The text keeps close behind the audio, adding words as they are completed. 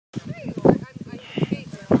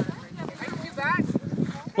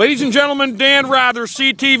Ladies and gentlemen, Dan Rather,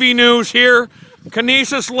 CTV News here.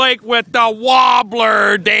 Conesus Lake with the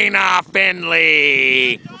wobbler, Dana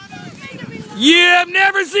Finley. You've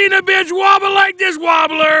never seen a bitch wobble like this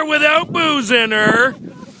wobbler without booze in her.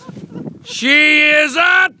 She is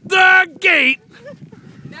at the gate.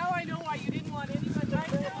 Now I know why you didn't want anybody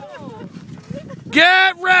to know.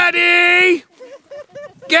 Get ready.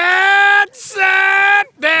 Get set.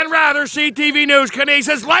 Dan Rather, CTV News,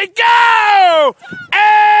 Conesus Lake, go!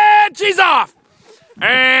 And she's off.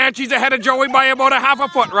 And she's ahead of Joey by about a half a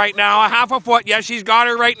foot right now. A half a foot. Yes, she's got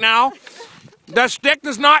her right now. The stick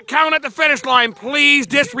does not count at the finish line. Please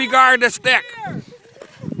disregard the stick.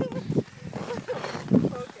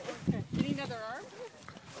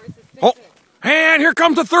 Oh, and here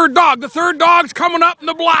comes the third dog. The third dog's coming up in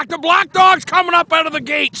the black. The black dog's coming up out of the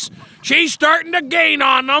gates. She's starting to gain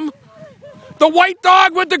on them. The white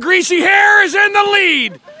dog with the greasy hair is in the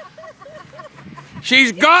lead.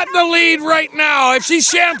 She's got the lead right now. If she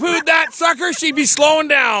shampooed that sucker, she'd be slowing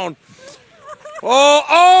down.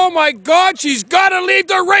 Oh my God, she's got to leave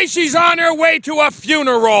the race. She's on her way to a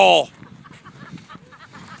funeral.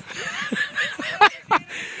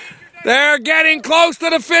 They're getting close to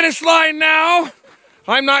the finish line now.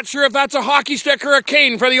 I'm not sure if that's a hockey stick or a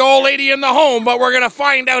cane for the old lady in the home, but we're going to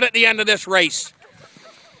find out at the end of this race.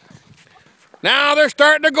 Now they're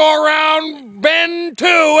starting to go around bend 2,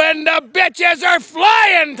 and the bitches are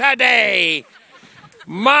flying today.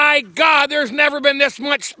 My God, there's never been this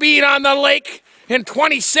much speed on the lake in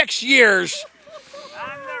 26 years.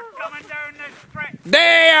 And they're coming down the stretch.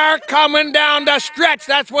 They are coming down the stretch.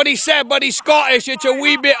 That's what he said, but he's Scottish. It's a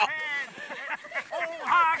wee bit... Old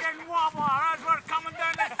Hag and Wobbler, as we're coming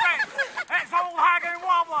down the stretch. It's Old Hag and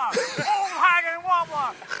Wobbler. Old Hag and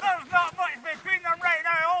Wobbler. There's not much between them right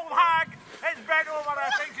now. Old Hag is bent over. I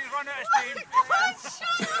think she's run out of steam.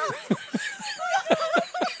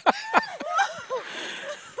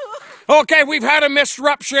 Okay, we've had a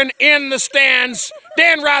disruption in the stands.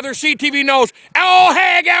 Dan Rather, CTV News. Old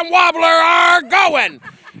Hag and Wobbler are going.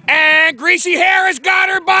 And Greasy Hair has got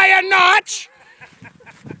her by a notch.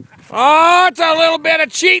 Oh, it's a little bit of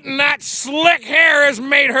cheating. That slick hair has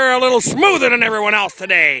made her a little smoother than everyone else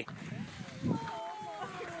today.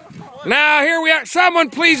 Now, here we are. Someone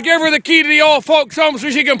please give her the key to the old folks' home so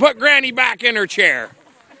she can put Granny back in her chair.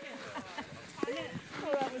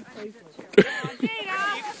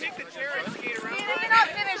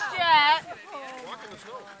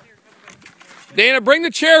 Dana, bring the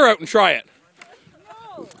chair out and try it.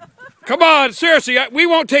 Come on, seriously, we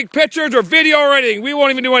won't take pictures or video or anything. We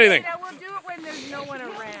won't even do anything. Dana, we'll do it when there's no one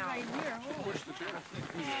around.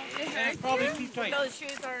 Probably too tight. Those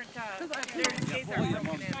shoes aren't, their skates aren't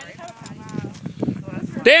broken in, right?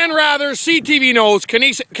 Dan Rather, CTV News.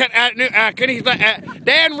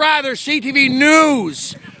 Dan Rather, CTV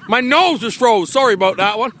News. My nose is froze. Sorry about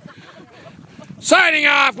that one. Signing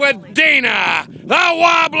off with Dana, the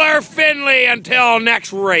Wobbler Finley, until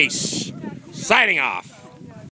next race. Signing off.